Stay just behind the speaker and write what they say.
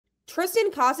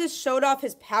Triston Casas showed off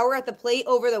his power at the plate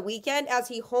over the weekend as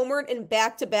he homered in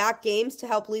back-to-back games to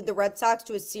help lead the Red Sox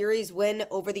to a series win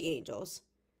over the Angels.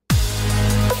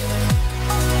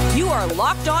 You are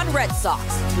Locked On Red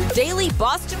Sox, your daily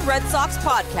Boston Red Sox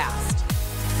podcast.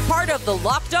 Part of the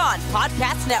Locked On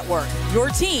Podcast Network, your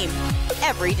team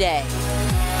every day.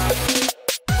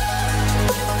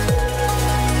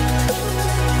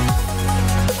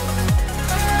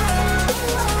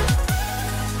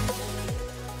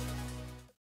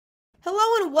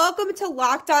 Hello and welcome to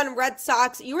Locked On Red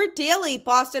Sox, your daily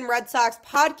Boston Red Sox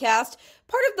podcast,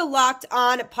 part of the Locked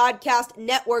On Podcast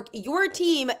Network, your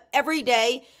team every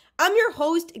day. I'm your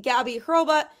host, Gabby,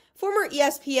 former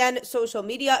ESPN social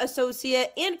media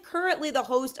associate and currently the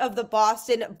host of the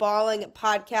Boston Balling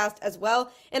podcast as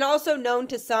well, and also known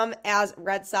to some as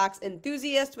Red Sox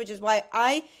enthusiast, which is why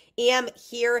I am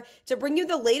here to bring you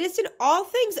the latest in all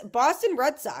things Boston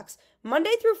Red Sox,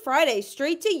 Monday through Friday,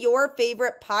 straight to your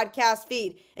favorite podcast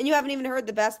feed. And you haven't even heard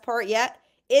the best part yet?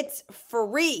 It's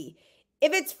free.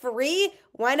 If it's free,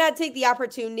 why not take the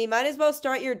opportunity? Might as well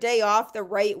start your day off the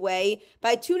right way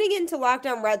by tuning in to Locked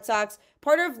On Red Sox,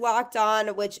 part of Locked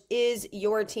On, which is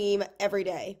your team every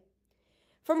day.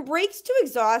 From brakes to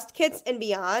exhaust kits and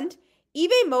beyond,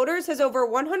 eBay Motors has over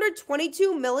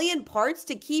 122 million parts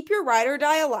to keep your ride or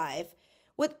die alive.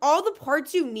 With all the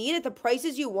parts you need at the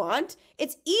prices you want,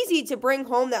 it's easy to bring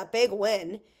home that big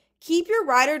win. Keep your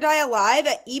ride or die alive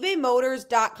at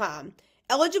ebaymotors.com.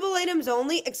 Eligible items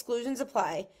only, exclusions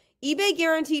apply. eBay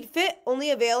Guaranteed Fit, only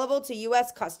available to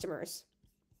U.S. customers.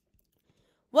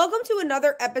 Welcome to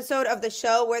another episode of the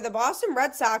show where the Boston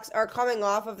Red Sox are coming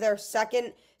off of their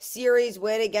second series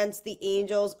win against the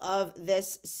Angels of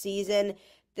this season.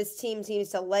 This team seems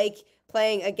to like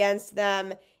playing against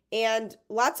them, and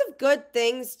lots of good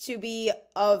things to be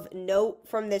of note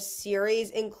from this series,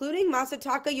 including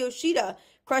Masataka Yoshida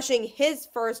crushing his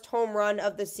first home run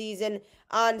of the season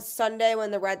on Sunday when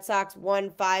the Red Sox won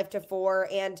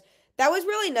 5-4. And that was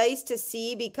really nice to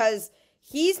see because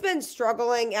he's been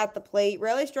struggling at the plate,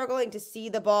 really struggling to see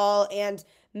the ball and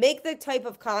make the type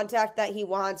of contact that he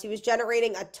wants. He was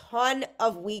generating a ton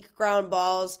of weak ground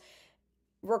balls,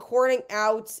 recording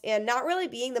outs, and not really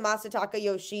being the Masataka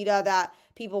Yoshida that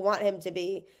people want him to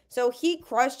be. So he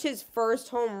crushed his first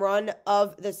home run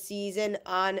of the season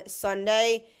on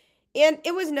Sunday. And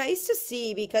it was nice to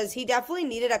see because he definitely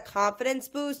needed a confidence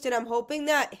boost. And I'm hoping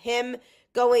that him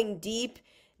going deep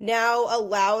now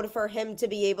allowed for him to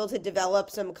be able to develop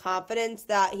some confidence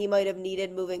that he might have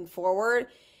needed moving forward.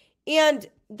 And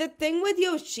the thing with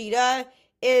Yoshida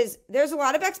is there's a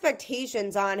lot of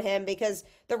expectations on him because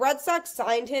the Red Sox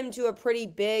signed him to a pretty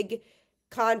big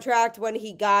contract when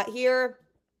he got here.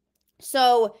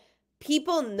 So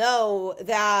people know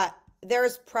that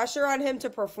there's pressure on him to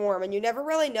perform, and you never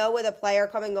really know with a player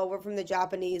coming over from the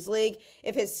Japanese league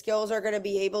if his skills are going to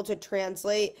be able to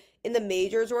translate in the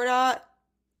majors or not.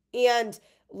 And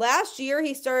last year,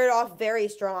 he started off very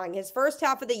strong. His first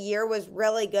half of the year was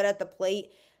really good at the plate,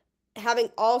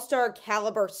 having all-star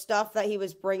caliber stuff that he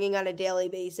was bringing on a daily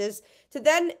basis, to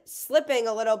then slipping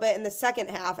a little bit in the second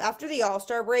half. After the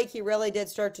all-star break, he really did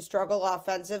start to struggle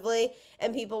offensively,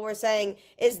 and people were saying,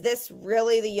 is this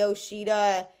really the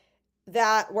Yoshida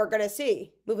that we're going to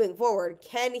see moving forward?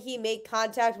 Can he make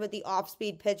contact with the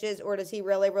off-speed pitches, or does he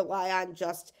really rely on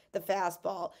just the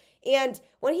fastball? And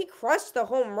when he crushed the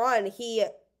home run, he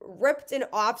ripped an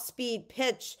off-speed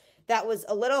pitch that was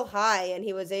a little high, and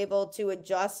he was able to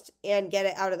adjust and get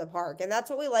it out of the park. And that's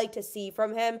what we like to see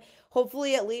from him.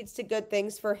 Hopefully it leads to good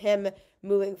things for him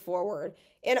moving forward.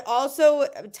 And also,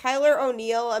 Tyler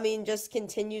O'Neill, just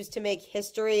continues to make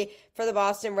history for the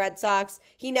Boston Red Sox.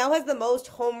 He now has the most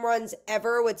home runs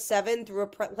ever with 7 through a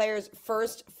player's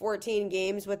first 14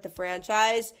 games with the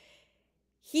franchise.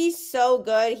 He's so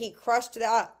good. He crushed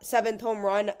that 7th home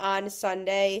run on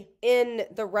Sunday in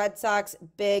the Red Sox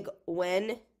big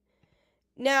win.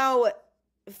 Now,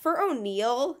 for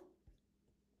O'Neill,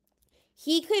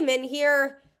 he came in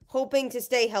here hoping to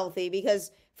stay healthy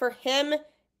because for him,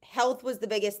 health was the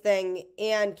biggest thing,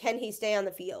 and can he stay on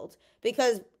the field?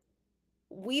 Because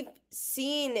we've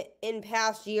seen in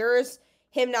past years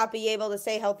him not be able to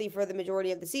stay healthy for the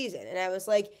majority of the season. And I was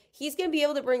like, he's going to be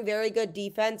able to bring very good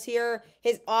defense here.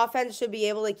 His offense should be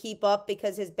able to keep up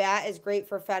because his bat is great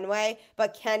for Fenway,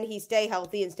 but can he stay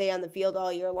healthy and stay on the field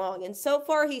all year long? And so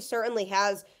far, he certainly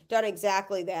has done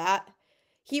exactly that.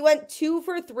 He went 2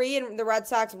 for 3 in the Red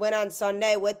Sox win on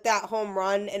Sunday with that home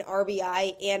run, an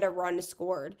RBI, and a run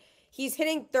scored. He's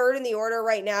hitting third in the order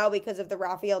right now because of the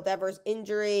Rafael Devers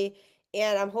injury.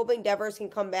 And I'm hoping Devers can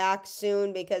come back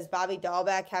soon because Bobby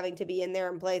Dahlbeck having to be in there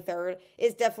and play third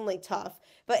is definitely tough.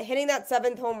 But hitting that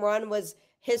 7th home run was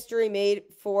history made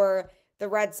for the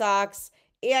Red Sox.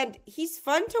 And he's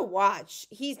fun to watch.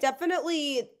 He's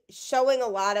definitely showing a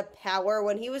lot of power.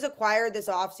 When he was acquired this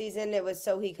offseason, it was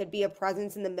so he could be a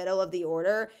presence in the middle of the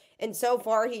order. And so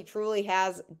far, he truly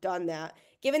has done that.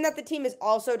 Given that the team is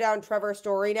also down Trevor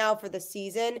Story now for the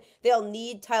season, they'll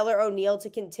need Tyler O'Neill to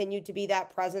continue to be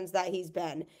that presence that he's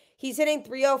been. He's hitting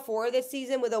 .304 this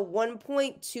season with a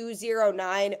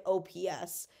 1.209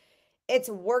 OPS. It's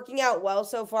working out well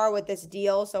so far with this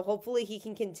deal, so hopefully he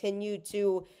can continue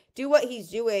to do what he's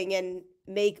doing and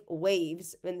make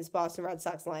waves in this Boston Red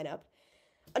Sox lineup.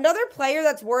 Another player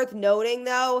that's worth noting,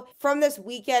 though, from this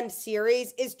weekend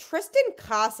series is Triston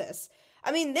Casas.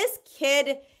 I mean, this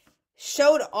kid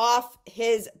showed off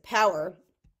his power.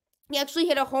 He actually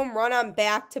hit a home run on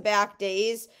back-to-back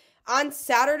days. On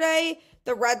Saturday,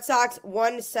 the Red Sox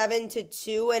won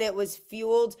 7-2, and it was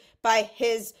fueled by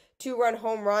his 2-run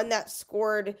home run that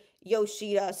scored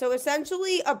Yoshida. So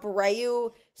essentially,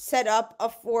 Abreu set up a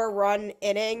 4-run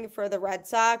inning for the Red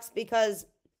Sox because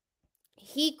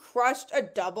he crushed a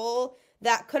double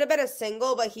that could have been a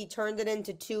single, but he turned it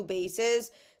into 2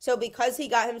 bases. So because he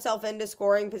got himself into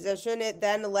scoring position, it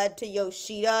then led to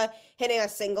Yoshida hitting a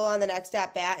single on the next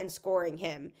at-bat and scoring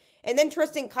him. And then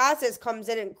Triston Casas comes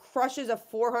in and crushes a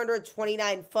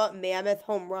 429-foot mammoth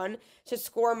home run to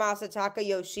score Masataka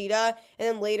Yoshida. And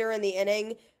then later in the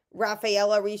inning,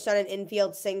 Rafaela reached on an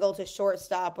infield single to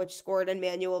shortstop, which scored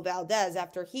Emmanuel Valdez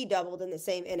after he doubled in the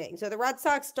same inning. So the Red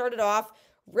Sox started off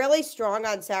really strong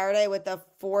on Saturday with the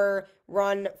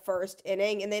 4-run first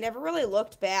inning, and they never really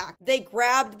looked back. They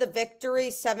grabbed the victory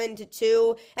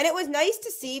 7-2, and it was nice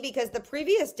to see because the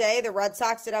previous day, the Red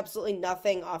Sox did absolutely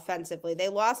nothing offensively. They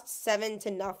lost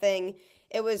 7-0.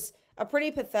 It was a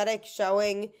pretty pathetic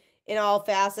showing in all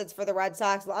facets for the Red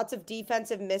Sox. Lots of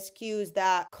defensive miscues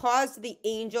that caused the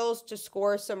Angels to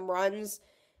score some runs,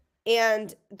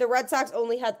 and the Red Sox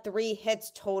only had 3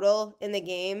 hits total in the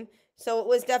game. So it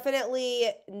was definitely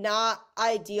not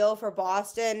ideal for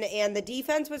Boston, and the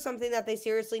defense was something that they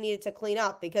seriously needed to clean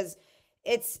up because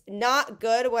it's not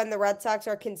good when the Red Sox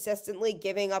are consistently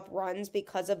giving up runs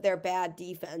because of their bad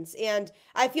defense. And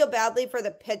I feel badly for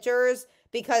the pitchers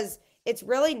because it's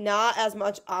really not as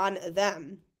much on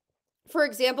them. For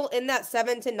example, in that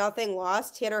 7-0 loss,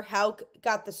 Tanner Houck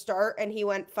got the start and he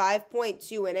went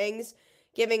 5.2 innings,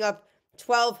 giving up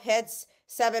 12 hits,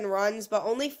 7 runs, but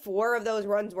only 4 of those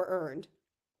runs were earned.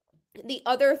 The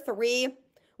other 3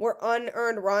 were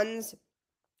unearned runs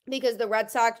because the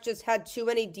Red Sox just had too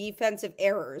many defensive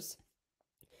errors.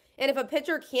 And if a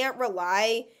pitcher can't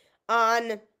rely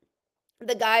on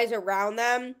the guys around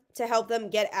them to help them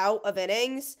get out of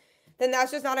innings, then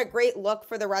that's just not a great look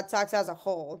for the Red Sox as a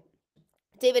whole.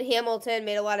 David Hamilton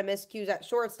made a lot of miscues at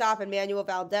shortstop. Emmanuel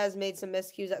Valdez made some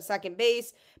miscues at second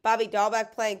base. Bobby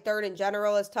Dahlbeck playing third in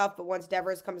general is tough, but once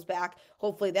Devers comes back,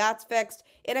 hopefully that's fixed.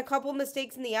 And a couple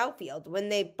mistakes in the outfield. When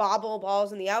they bobble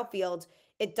balls in the outfield,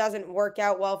 it doesn't work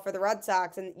out well for the Red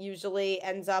Sox and usually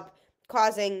ends up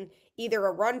causing either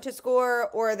a run to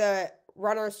score or the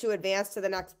runners to advance to the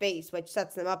next base, which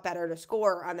sets them up better to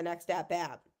score on the next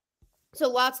at-bat. So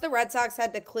lots the Red Sox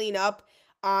had to clean up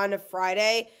on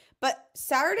Friday. But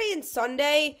Saturday and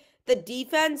Sunday, the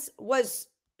defense was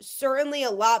certainly a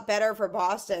lot better for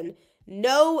Boston.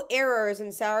 No errors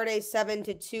in Saturday's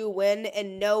 7-2 win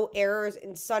and no errors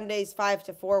in Sunday's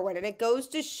 5-4 win. And it goes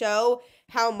to show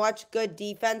how much good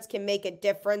defense can make a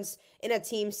difference in a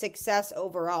team's success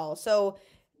overall. So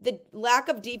the lack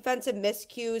of defensive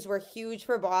miscues were huge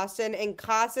for Boston, and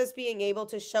Casas being able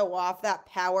to show off that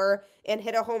power and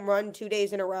hit a home run 2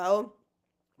 days in a row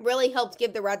really helped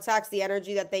give the Red Sox the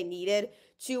energy that they needed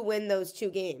to win those 2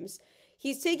 games.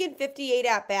 He's taken 58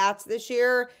 at-bats this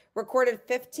year, recorded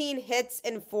 15 hits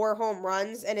and 4 home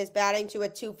runs, and is batting to a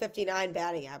 .259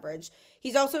 batting average.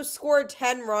 He's also scored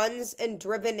 10 runs and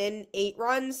driven in 8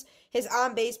 runs. His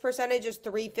on-base percentage is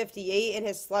 .358, and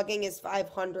his slugging is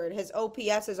 .500. His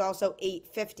OPS is also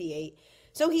 .858.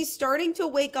 So he's starting to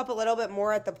wake up a little bit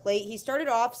more at the plate. He started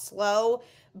off slow,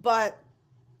 but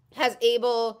has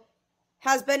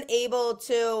been able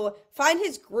to find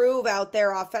his groove out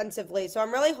there offensively. So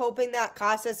I'm really hoping that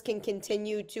Casas can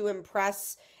continue to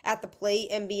impress at the plate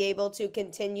and be able to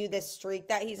continue this streak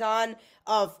that he's on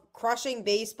of crushing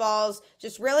baseballs,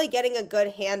 just really getting a good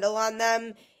handle on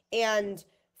them and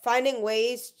finding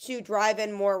ways to drive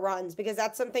in more runs, because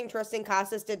that's something Triston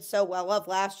Casas did so well of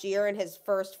last year in his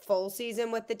first full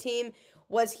season with the team,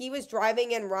 was he was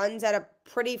driving in runs at a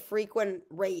pretty frequent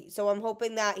rate. So I'm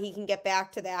hoping that he can get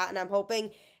back to that, and I'm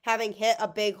hoping having hit a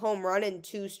big home run in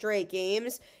 2 straight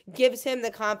games gives him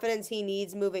the confidence he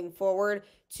needs moving forward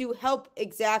to help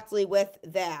exactly with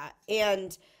that.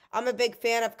 And I'm a big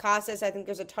fan of Casas. I think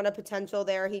there's a ton of potential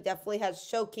there. He definitely has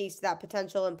showcased that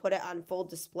potential and put it on full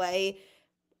display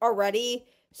already.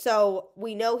 So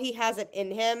we know he has it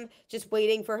in him, just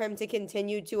waiting for him to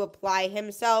continue to apply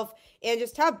himself and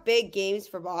just have big games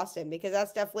for Boston, because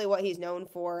that's definitely what he's known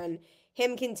for. And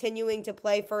him continuing to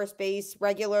play first base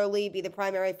regularly, be the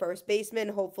primary first baseman,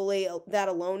 hopefully that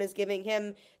alone is giving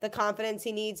him the confidence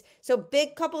he needs. So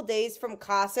big couple days from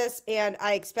Casas, and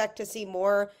I expect to see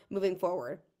more moving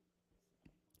forward.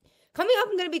 Coming up,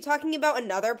 I'm going to be talking about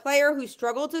another player who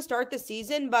struggled to start the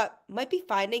season, but might be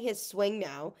finding his swing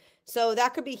now. So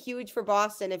that could be huge for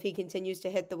Boston if he continues to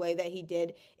hit the way that he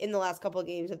did in the last couple of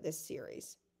games of this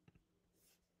series.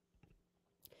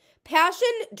 Passion,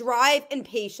 drive, and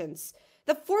patience.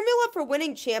 The formula for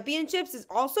winning championships is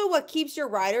also what keeps your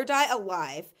ride or die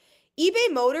alive.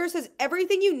 eBay Motors has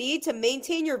everything you need to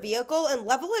maintain your vehicle and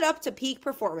level it up to peak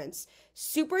performance.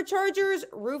 Superchargers,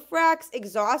 roof racks,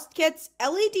 exhaust kits,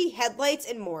 LED headlights,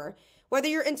 and more. Whether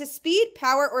you're into speed,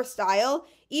 power, or style,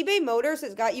 eBay Motors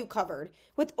has got you covered.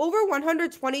 With over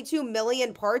 122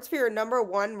 million parts for your number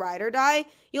one ride or die,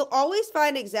 you'll always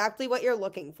find exactly what you're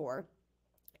looking for.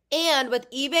 And with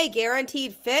eBay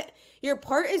Guaranteed Fit, your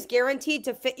part is guaranteed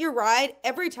to fit your ride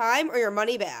every time or your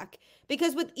money back.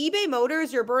 Because with eBay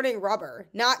Motors, you're burning rubber,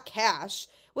 not cash.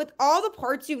 With all the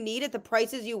parts you need at the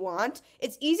prices you want,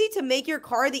 it's easy to make your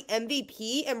car the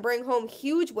MVP and bring home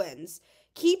huge wins.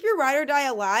 Keep your ride or die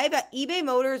alive at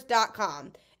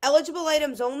ebaymotors.com. Eligible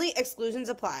items only, exclusions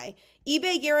apply.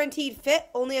 eBay Guaranteed Fit,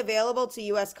 only available to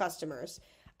U.S. customers.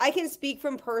 I can speak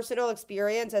from personal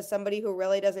experience as somebody who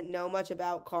really doesn't know much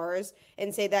about cars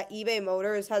and say that eBay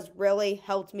Motors has really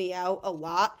helped me out a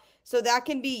lot. So that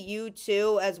can be you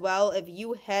too as well if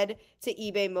you head to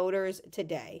eBay Motors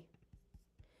today.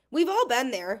 We've all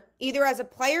been there, either as a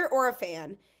player or a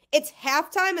fan. It's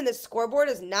halftime and the scoreboard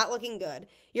is not looking good.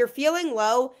 You're feeling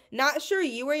low, not sure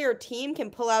you or your team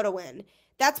can pull out a win.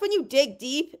 That's when you dig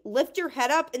deep, lift your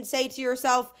head up, and say to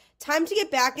yourself, time to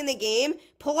get back in the game,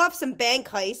 pull off some bank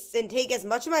heists, and take as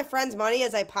much of my friends' money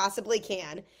as I possibly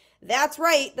can. That's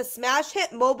right, the smash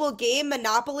hit mobile game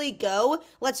Monopoly Go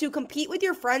lets you compete with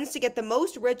your friends to get the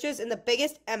most riches in the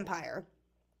biggest empire.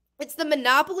 It's the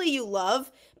Monopoly you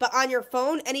love, but on your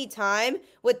phone anytime,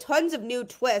 with tons of new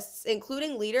twists,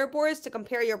 including leaderboards to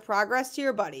compare your progress to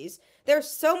your buddies. There's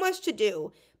so much to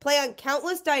do. Play on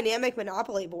countless dynamic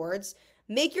Monopoly boards.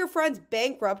 Make your friends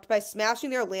bankrupt by smashing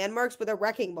their landmarks with a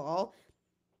wrecking ball.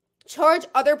 Charge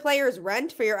other players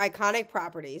rent for your iconic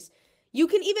properties. You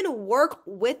can even work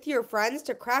with your friends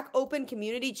to crack open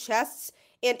community chests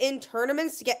and in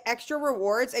tournaments to get extra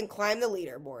rewards and climb the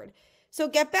leaderboard. So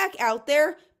get back out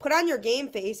there, put on your game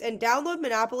face, and download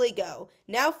Monopoly Go,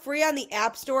 now free on the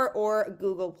App Store or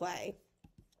Google Play.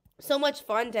 So much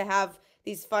fun to have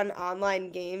these fun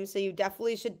online games, so you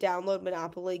definitely should download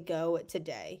Monopoly Go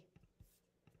today.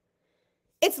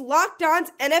 It's Locked On's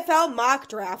NFL Mock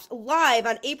Draft live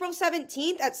on April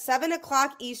 17th at 7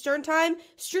 o'clock Eastern Time,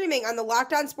 streaming on the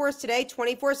Locked On Sports Today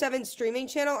 24/7 streaming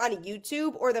channel on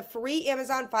YouTube or the free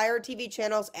Amazon Fire TV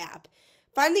channel's app.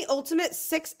 Find the ultimate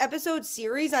 6-episode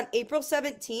series on April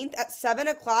 17th at 7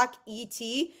 o'clock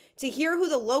ET to hear who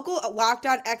the local Locked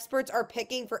On experts are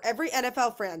picking for every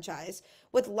NFL franchise,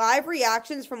 with live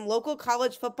reactions from local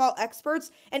college football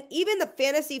experts and even the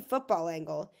fantasy football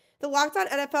angle. The Locked On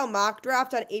NFL Mock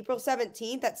Draft on April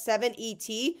 17th at 7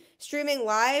 ET, streaming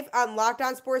live on Locked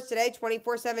On Sports Today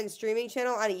 24/7 streaming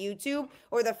channel on YouTube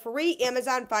or the free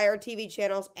Amazon Fire TV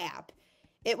channel's app.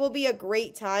 It will be a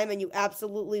great time and you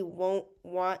absolutely won't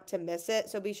want to miss it.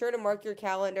 So be sure to mark your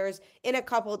calendars in a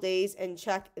couple days and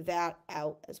check that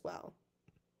out as well.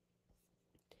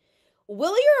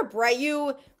 Wilyer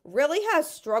Abreu really has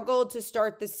struggled to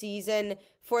start the season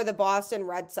for the Boston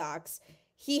Red Sox.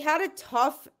 He had a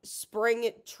tough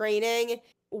spring training.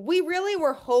 We really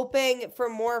were hoping for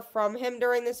more from him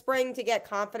during the spring to get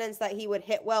confidence that he would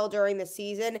hit well during the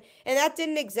season, and that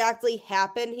didn't exactly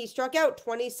happen. He struck out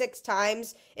 26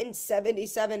 times in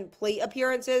 77 plate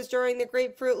appearances during the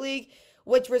Grapefruit League,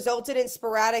 which resulted in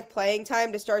sporadic playing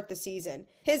time to start the season.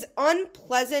 His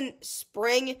unpleasant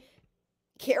spring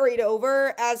carried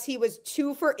over as he was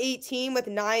 2 for 18 with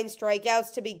 9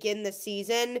 strikeouts to begin the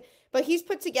season, but he's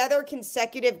put together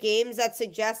consecutive games that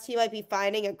suggest he might be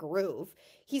finding a groove.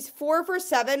 He's 4 for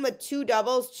 7 with 2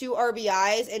 doubles, 2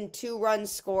 RBIs, and 2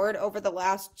 runs scored over the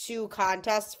last 2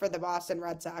 contests for the Boston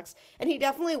Red Sox. And he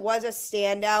definitely was a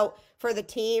standout for the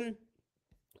team.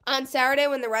 On Saturday,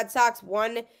 when the Red Sox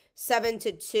won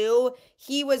 7-2,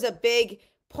 he was a big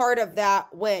part of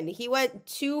that win. He went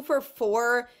 2 for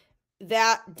 4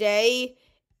 that day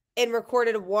and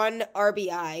recorded 1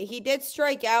 RBI. He did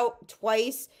strike out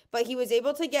twice, but he was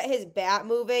able to get his bat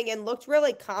moving and looked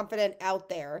really confident out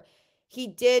there. He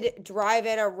did drive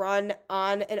in a run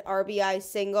on an RBI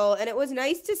single, and it was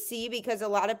nice to see because a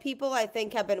lot of people, I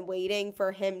think, have been waiting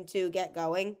for him to get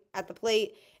going at the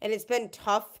plate, and it's been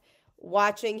tough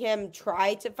watching him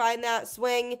try to find that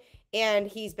swing, and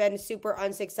he's been super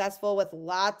unsuccessful with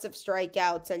lots of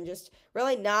strikeouts and just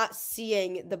really not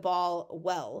seeing the ball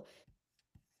well.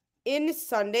 In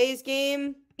Sunday's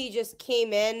game, he just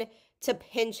came in to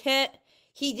pinch hit.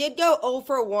 He did go 0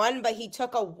 for 1, but he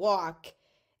took a walk.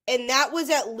 And that was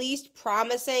at least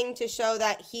promising to show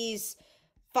that he's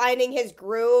finding his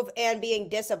groove and being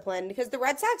disciplined, because the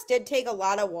Red Sox did take a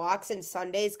lot of walks in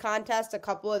Sunday's contest. A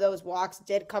couple of those walks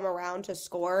did come around to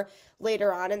score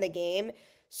later on in the game.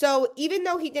 So even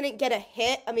though he didn't get a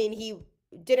hit, I mean, he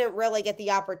didn't really get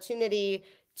the opportunity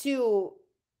to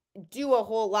do a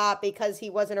whole lot because he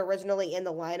wasn't originally in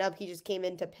the lineup. He just came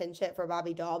in to pinch hit for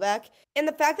Bobby Dahlbeck. And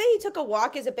the fact that he took a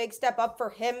walk is a big step up for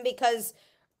him because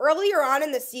earlier on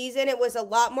in the season, it was a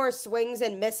lot more swings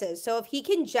and misses. So if he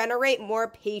can generate more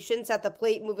patience at the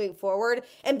plate moving forward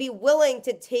and be willing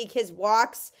to take his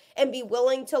walks and be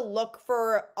willing to look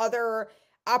for other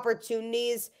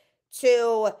opportunities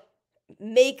to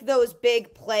make those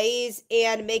big plays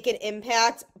and make an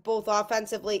impact both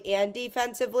offensively and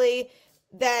defensively,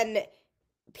 then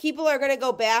people are going to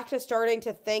go back to starting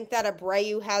to think that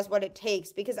Abreu has what it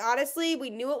takes. Because honestly, we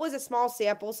knew it was a small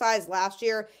sample size last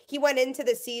year. He went into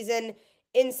the season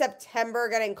in September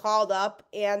getting called up,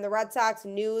 and the Red Sox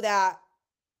knew that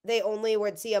they only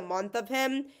would see a month of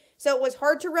him. So it was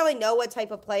hard to really know what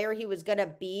type of player he was going to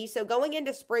be. So going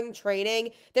into spring training,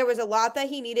 there was a lot that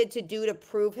he needed to do to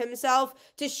prove himself,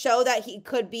 to show that he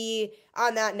could be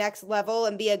on that next level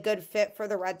and be a good fit for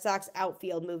the Red Sox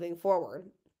outfield moving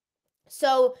forward.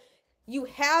 So you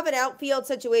have an outfield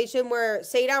situation where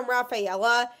Cedar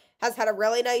Rafaela has had a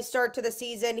really nice start to the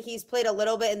season. He's played a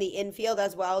little bit in the infield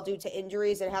as well due to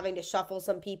injuries and having to shuffle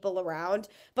some people around.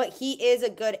 But he is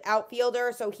a good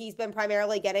outfielder, so he's been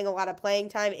primarily getting a lot of playing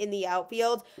time in the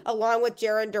outfield, along with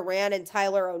Jarren Duran and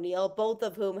Tyler O'Neill, both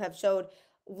of whom have showed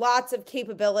lots of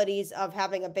capabilities of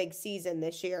having a big season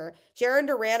this year. Jarren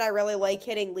Duran, I really like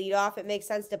hitting leadoff. It makes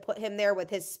sense to put him there with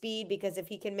his speed because if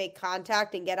he can make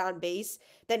contact and get on base,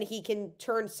 then he can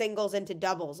turn singles into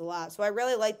doubles a lot. So I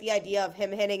really like the idea of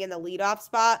him hitting in the leadoff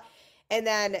spot. And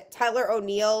then Tyler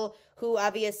O'Neill, who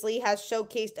obviously has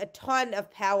showcased a ton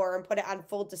of power and put it on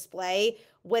full display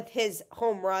with his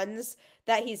home runs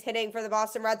that he's hitting for the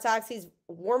Boston Red Sox. He's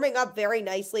warming up very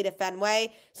nicely to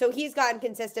Fenway, so he's gotten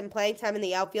consistent playing time in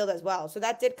the outfield as well. So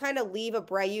that did kind of leave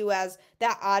Abreu as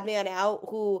that odd man out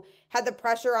who had the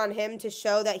pressure on him to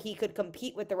show that he could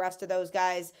compete with the rest of those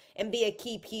guys and be a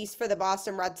key piece for the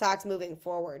Boston Red Sox moving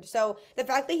forward. So the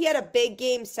fact that he had a big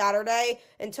game Saturday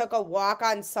and took a walk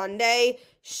on Sunday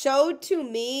showed to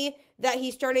me that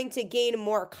he's starting to gain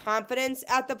more confidence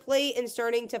at the plate and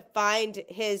starting to find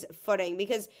his footing,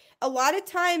 because a lot of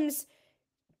times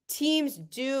teams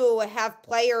do have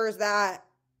players that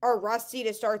are rusty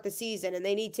to start the season and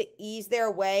they need to ease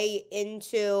their way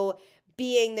into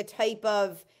being the type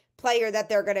of player that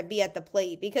they're going to be at the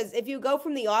plate. Because if you go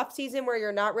from the off season where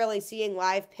you're not really seeing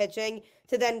live pitching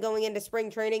to then going into spring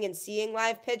training and seeing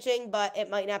live pitching, but it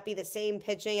might not be the same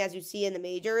pitching as you see in the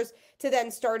majors, to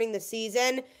then starting the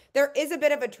season, there is a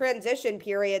bit of a transition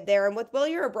period there. And with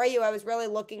Wilyer Abreu, I was really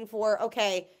looking for,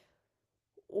 okay,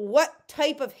 what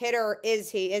type of hitter is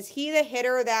he? Is he the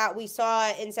hitter that we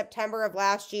saw in September of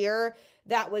last year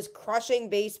that was crushing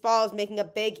baseballs, making a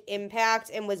big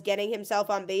impact, and was getting himself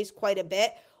on base quite a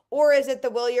bit? Or is it the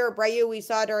Wilyer Abreu we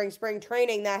saw during spring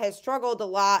training that has struggled a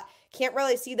lot, can't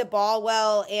really see the ball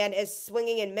well, and is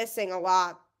swinging and missing a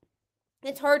lot?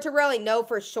 It's hard to really know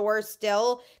for sure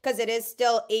still, because it is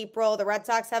still April. The Red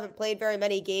Sox haven't played very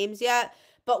many games yet.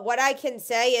 But what I can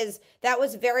say is that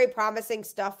was very promising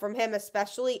stuff from him,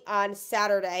 especially on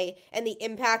Saturday, and the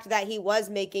impact that he was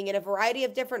making in a variety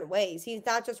of different ways. He's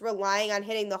not just relying on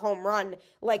hitting the home run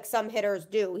like some hitters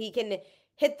do. He can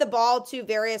hit the ball to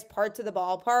various parts of the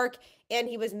ballpark, and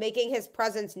he was making his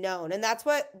presence known. And that's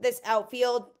what this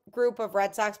outfield group of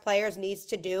Red Sox players needs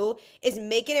to do, is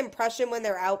make an impression when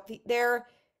they're out there,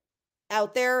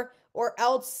 or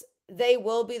else they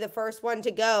will be the first one to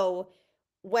go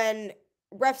when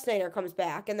Refsnyder comes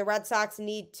back, and the Red Sox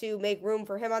need to make room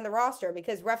for him on the roster,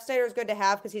 because Refsnyder is good to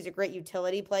have because he's a great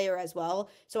utility player as well.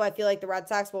 So I feel like the Red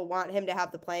Sox will want him to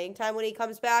have the playing time when he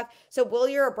comes back. So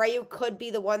Wilyer Abreu could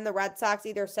be the one the Red Sox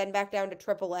either send back down to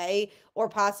AAA or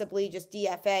possibly just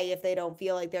DFA if they don't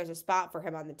feel like there's a spot for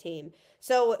him on the team.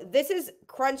 So this is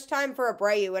crunch time for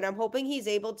Abreu, and I'm hoping he's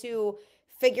able to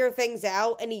figure things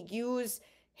out and he use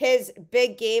his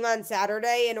big game on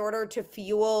Saturday in order to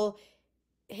fuel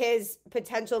his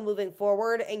potential moving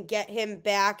forward and get him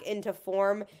back into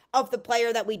form of the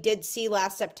player that we did see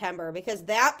last September, because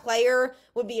that player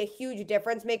would be a huge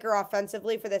difference maker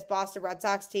offensively for this Boston Red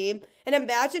Sox team. And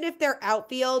imagine if their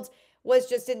outfield was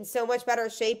just in so much better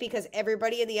shape because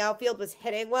everybody in the outfield was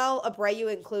hitting well,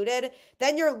 Abreu included.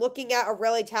 Then you're looking at a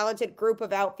really talented group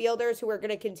of outfielders who are going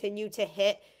to continue to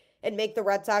hit and make the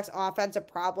Red Sox offense a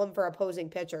problem for opposing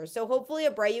pitchers. So hopefully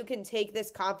Abreu can take this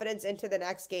confidence into the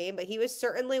next game, but he was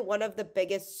certainly one of the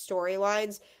biggest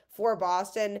storylines for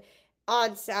Boston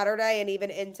on Saturday and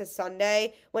even into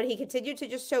Sunday when he continued to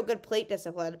just show good plate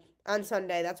discipline on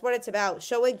Sunday. That's what it's about,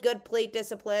 showing good plate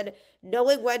discipline,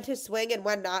 knowing when to swing and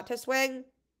when not to swing,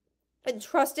 and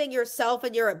trusting yourself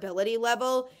and your ability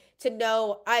level to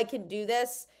know I can do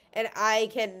this and I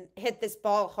can hit this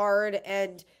ball hard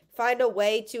and find a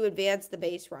way to advance the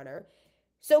base runner.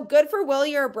 So good for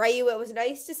Wilyer Abreu. It was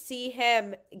nice to see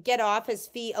him get off his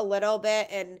feet a little bit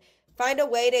and find a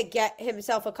way to get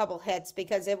himself a couple hits,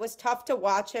 because it was tough to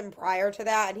watch him prior to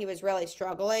that and he was really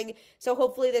struggling. So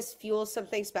hopefully this fuels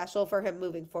something special for him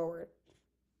moving forward.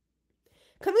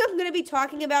 Coming up, I'm going to be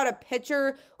talking about a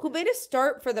pitcher who made a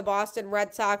start for the Boston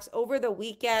Red Sox over the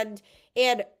weekend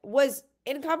and was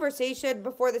in conversation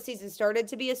before the season started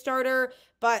to be a starter,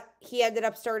 but he ended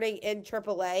up starting in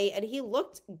AAA, and he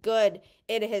looked good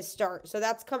in his start. So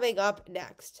that's coming up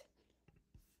next.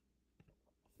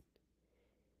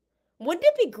 Wouldn't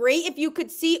it be great if you could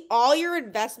see all your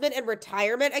investment and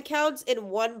retirement accounts in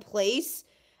one place?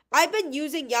 I've been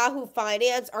using Yahoo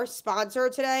Finance, our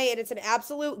sponsor today, and it's an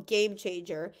absolute game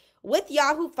changer. With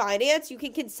Yahoo Finance, you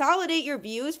can consolidate your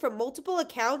views from multiple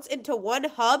accounts into one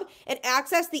hub and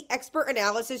access the expert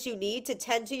analysis you need to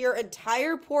tend to your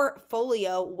entire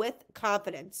portfolio with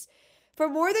confidence. For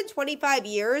more than 25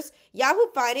 years,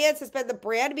 Yahoo Finance has been the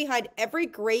brand behind every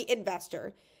great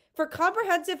investor. For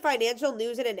comprehensive financial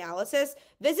news and analysis,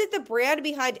 visit the brand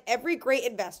behind every great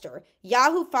investor,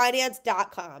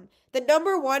 yahoofinance.com, the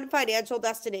 #1 financial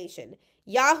destination,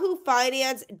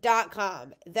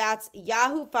 yahoofinance.com. That's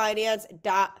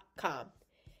yahoofinance.com.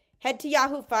 Head to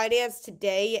Yahoo Finance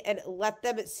today and let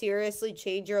them seriously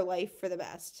change your life for the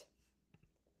best.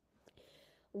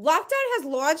 Locked On has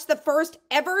launched the first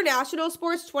ever national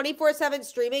sports 24/7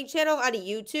 streaming channel on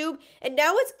YouTube, and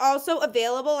now it's also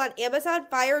available on Amazon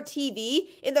Fire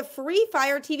TV in the free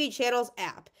Fire TV channels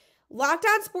app. Locked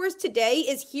On Sports Today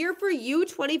is here for you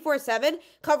 24/7,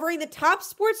 covering the top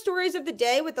sports stories of the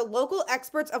day with the local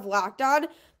experts of Locked On,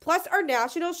 plus our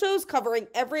national shows covering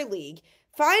every league.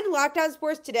 Find Locked On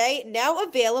Sports Today, now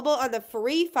available on the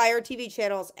free Fire TV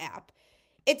channels app.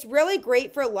 It's really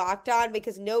great for Locked On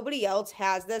because nobody else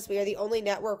has this. We are the only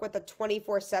network with a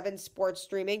 24/7 sports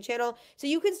streaming channel. So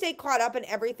you can stay caught up in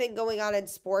everything going on in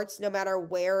sports no matter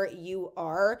where you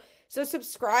are. So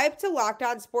subscribe to Locked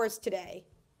On Sports today.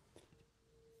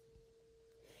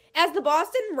 As the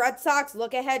Boston Red Sox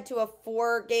look ahead to a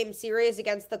 4-game series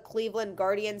against the Cleveland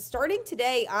Guardians starting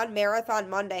today on Marathon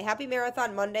Monday. Happy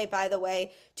Marathon Monday, by the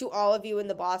way, to all of you in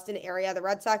the Boston area. The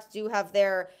Red Sox do have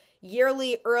their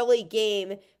yearly early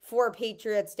game for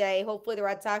Patriots Day. Hopefully the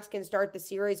Red Sox can start the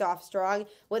series off strong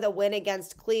with a win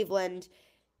against Cleveland.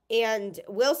 And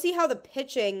we'll see how the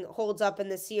pitching holds up in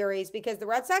the series, because the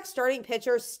Red Sox starting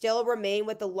pitchers still remain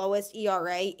with the lowest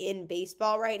ERA in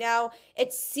baseball right now.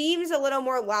 It seems a little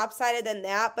more lopsided than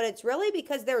that, but it's really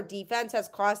because their defense has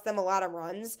cost them a lot of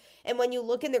runs. And when you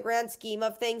look in the grand scheme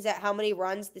of things at how many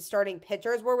runs the starting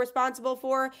pitchers were responsible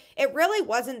for, it really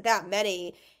wasn't that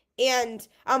many. And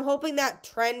I'm hoping that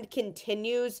trend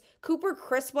continues. Cooper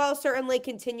Criswell certainly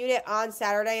continued it on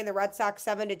Saturday in the Red Sox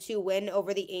 7-2 win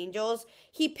over the Angels.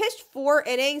 He pitched 4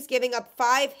 innings, giving up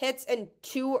 5 hits and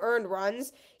 2 earned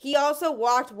runs. He also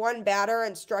walked 1 batter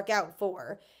and struck out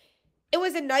 4. It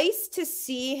was nice to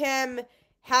see him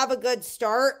have a good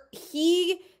start.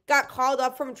 He got called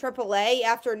up from AAA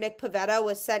after Nick Pivetta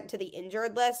was sent to the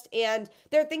injured list, and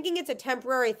they're thinking it's a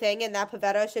temporary thing and that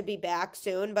Pivetta should be back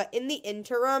soon. But in the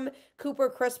interim, Cooper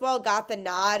Criswell got the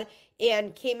nod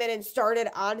and came in and started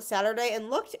on Saturday and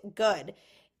looked good.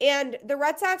 And the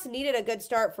Red Sox needed a good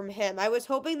start from him. I was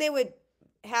hoping they would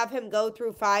have him go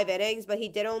through 5 innings, but he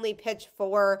did only pitch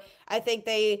 4. I think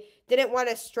they didn't want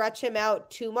to stretch him out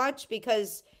too much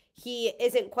because he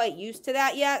isn't quite used to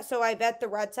that yet. So I bet the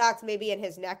Red Sox, maybe in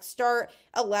his next start,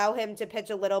 allow him to pitch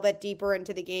a little bit deeper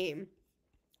into the game.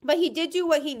 But he did do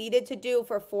what he needed to do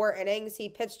for 4 innings. He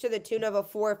pitched to the tune of a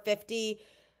 4.50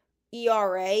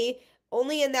 ERA,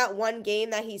 only in that one game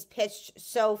that he's pitched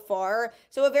so far.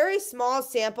 So a very small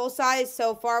sample size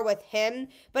so far with him.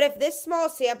 But if this small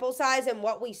sample size and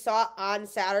what we saw on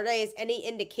Saturday is any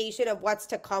indication of what's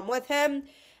to come with him,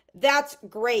 that's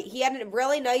great. He had a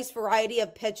really nice variety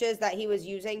of pitches that he was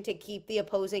using to keep the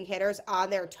opposing hitters on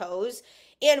their toes.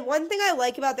 And one thing I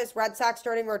like about this Red Sox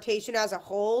starting rotation as a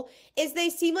whole is they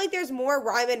seem like there's more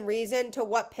rhyme and reason to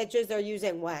what pitches they're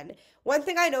using when. One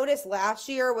thing I noticed last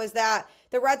year was that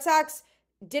the Red Sox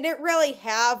didn't really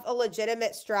have a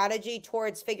legitimate strategy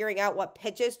towards figuring out what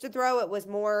pitches to throw. It was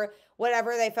more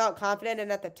whatever they felt confident in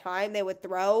at the time they would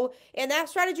throw. And that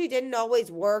strategy didn't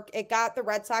always work. It got the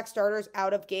Red Sox starters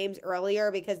out of games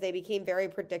earlier because they became very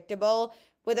predictable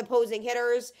with opposing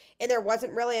hitters, and there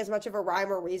wasn't really as much of a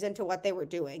rhyme or reason to what they were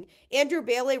doing. Andrew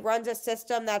Bailey runs a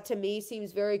system that to me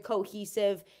seems very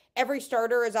cohesive. Every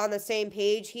starter is on the same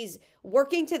page. He's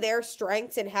working to their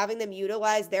strengths and having them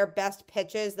utilize their best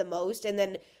pitches the most, and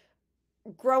then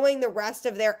growing the rest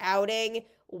of their outing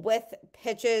with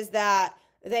pitches that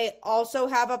they also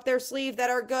have up their sleeve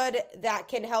that are good, that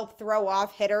can help throw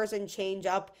off hitters and change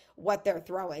up what they're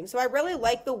throwing. So I really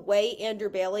like the way Andrew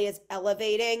Bailey is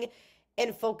elevating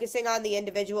and focusing on the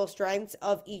individual strengths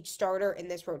of each starter in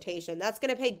this rotation. That's going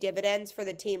to pay dividends for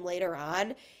the team later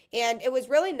on. And it was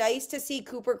really nice to see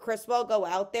Cooper Criswell go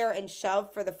out there and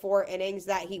shove for the 4 innings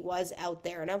that he was out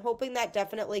there. And I'm hoping that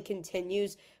definitely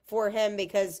continues for him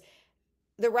because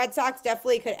the Red Sox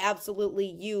definitely could absolutely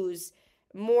use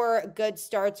more good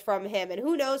starts from him. And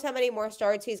who knows how many more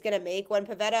starts he's going to make when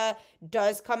Pivetta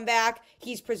does come back.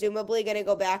 He's presumably going to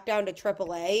go back down to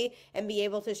AAA and be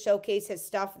able to showcase his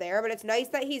stuff there. But it's nice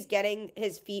that he's getting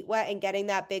his feet wet and getting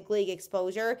that big league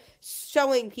exposure,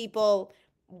 showing people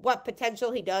what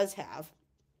potential he does have.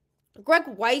 Greg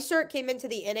Weissert came into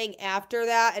the inning after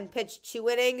that and pitched 2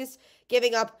 innings,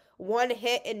 giving up 1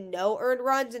 hit and no earned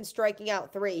runs and striking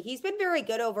out 3. He's been very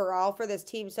good overall for this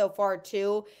team so far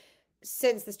too,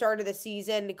 since the start of the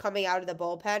season coming out of the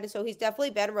bullpen. So he's definitely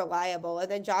been reliable.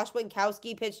 And then Josh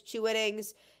Winkowski pitched 2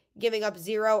 innings, giving up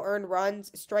 0 earned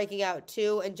runs, striking out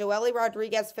 2. And Joely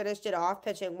Rodriguez finished it off,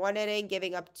 pitching 1 inning,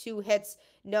 giving up 2 hits,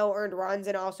 no earned runs,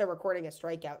 and also recording a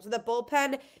strikeout. So the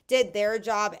bullpen did their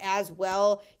job as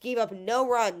well, gave up no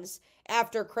runs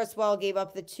after Criswell gave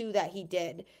up the 2 that he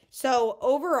did. So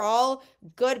overall,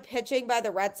 good pitching by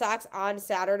the Red Sox on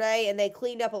Saturday, and they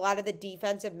cleaned up a lot of the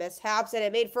defensive mishaps, and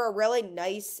it made for a really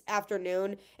nice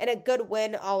afternoon and a good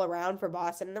win all around for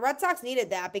Boston. And the Red Sox needed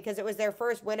that because it was their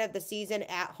first win of the season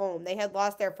at home. They had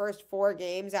lost their first 4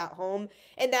 games at home,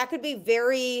 and that could be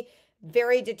very,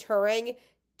 very deterring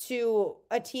to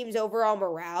a team's overall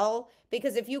morale,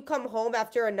 because if you come home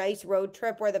after a nice road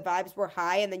trip where the vibes were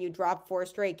high and then you drop 4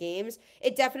 straight games,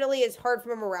 it definitely is hard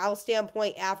from a morale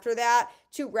standpoint after that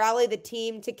to rally the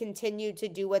team to continue to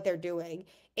do what they're doing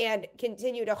and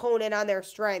continue to hone in on their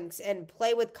strengths and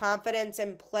play with confidence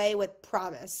and play with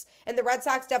promise. And the Red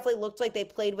Sox definitely looked like they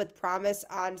played with promise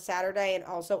on Saturday and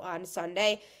also on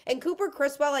Sunday. And Cooper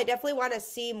Criswell, I definitely want to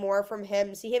see more from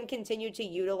him, see him continue to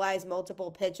utilize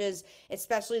multiple pitches,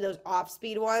 especially those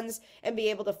off-speed ones, and be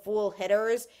able to fool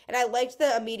hitters. And I liked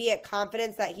the immediate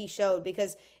confidence that he showed,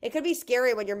 because it could be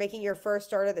scary when you're making your first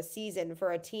start of the season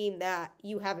for a team that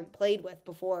you haven't played with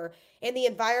before. And the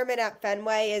environment at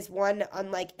Fenway is one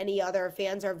unlike any other.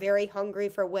 Fans are very hungry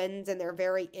for wins and they're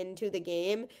very into the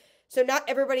game. So not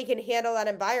everybody can handle that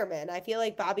environment. I feel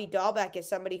like Bobby Dahlbeck is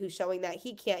somebody who's showing that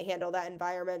he can't handle that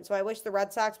environment. So I wish the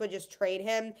Red Sox would just trade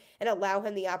him and allow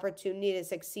him the opportunity to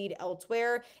succeed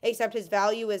elsewhere, except his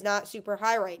value is not super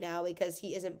high right now because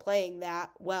he isn't playing that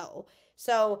well.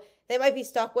 So they might be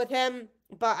stuck with him,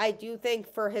 but I do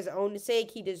think for his own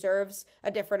sake, he deserves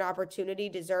a different opportunity,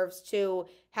 deserves to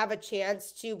have a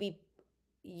chance to be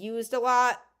used a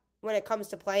lot when it comes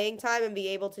to playing time and be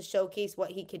able to showcase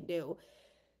what he can do.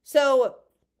 So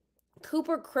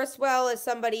Cooper Criswell is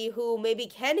somebody who maybe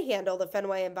can handle the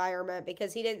Fenway environment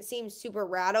because he didn't seem super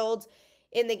rattled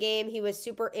in the game. He was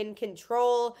super in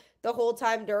control the whole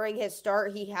time during his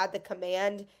start. He had the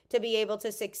command to be able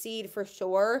to succeed for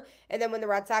sure. And then when the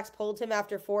Red Sox pulled him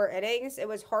after 4 innings, it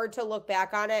was hard to look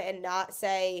back on it and not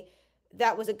say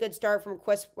that was a good start from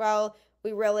Criswell.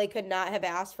 We really could not have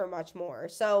asked for much more.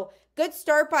 So good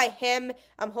start by him.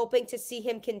 I'm hoping to see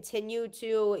him continue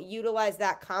to utilize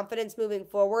that confidence moving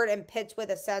forward and pitch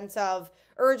with a sense of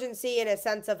urgency and a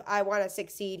sense of, I want to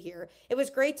succeed here. It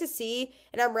was great to see,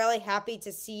 and I'm really happy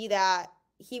to see that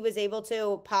he was able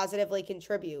to positively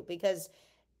contribute, because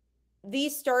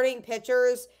these starting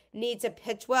pitchers need to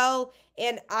pitch well,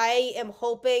 and I am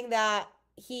hoping that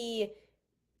he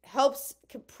helps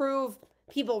prove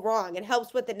people wrong and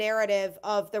helps with the narrative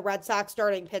of the Red Sox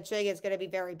starting pitching is going to be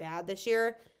very bad this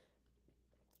year.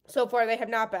 So far, they have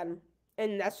not been.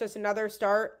 And that's just another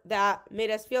start that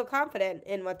made us feel confident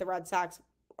in what the Red Sox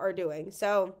are doing.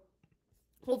 So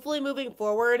hopefully moving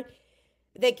forward,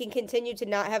 they can continue to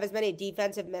not have as many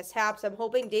defensive mishaps. I'm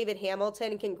hoping David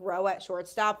Hamilton can grow at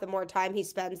shortstop the more time he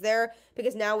spends there,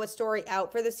 because now with Story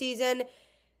out for the season,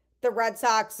 the Red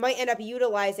Sox might end up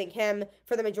utilizing him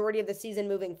for the majority of the season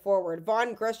moving forward.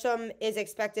 Vaughn Grissom is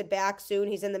expected back soon.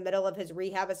 He's in the middle of his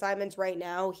rehab assignments right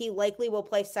now. He likely will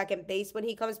play second base when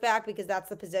he comes back, because that's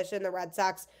the position the Red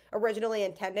Sox originally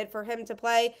intended for him to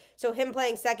play. So him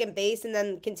playing second base and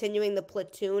then continuing the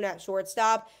platoon at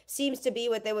shortstop seems to be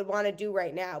what they would want to do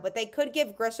right now. But they could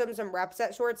give Grissom some reps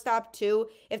at shortstop too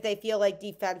if they feel like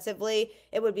defensively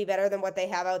it would be better than what they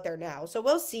have out there now. So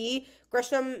we'll see.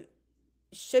 Grissom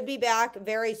should be back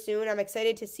very soon. I'm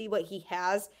excited to see what he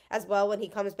has as well when he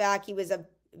comes back. He was a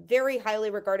very highly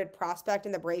regarded prospect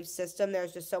in the Braves system.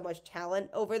 There's just so much talent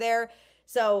over there.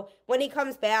 So when he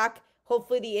comes back,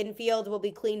 hopefully the infield will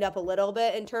be cleaned up a little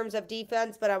bit in terms of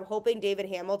defense, but I'm hoping David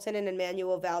Hamilton and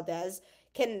Emmanuel Valdez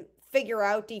can figure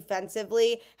out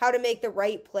defensively how to make the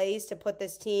right plays to put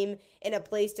this team in a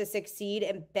place to succeed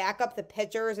and back up the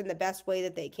pitchers in the best way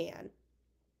that they can.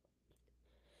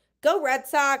 Go Red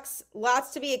Sox.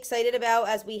 Lots to be excited about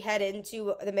as we head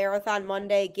into the Marathon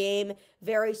Monday game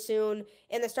very soon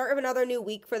and the start of another new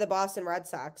week for the Boston Red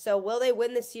Sox. So will they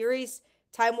win the series?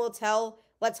 Time will tell.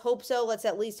 Let's hope so. Let's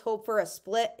at least hope for a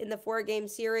split in the 4-game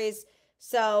series.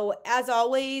 So as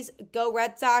always, go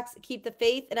Red Sox. Keep the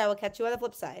faith, and I will catch you on the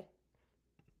flip side.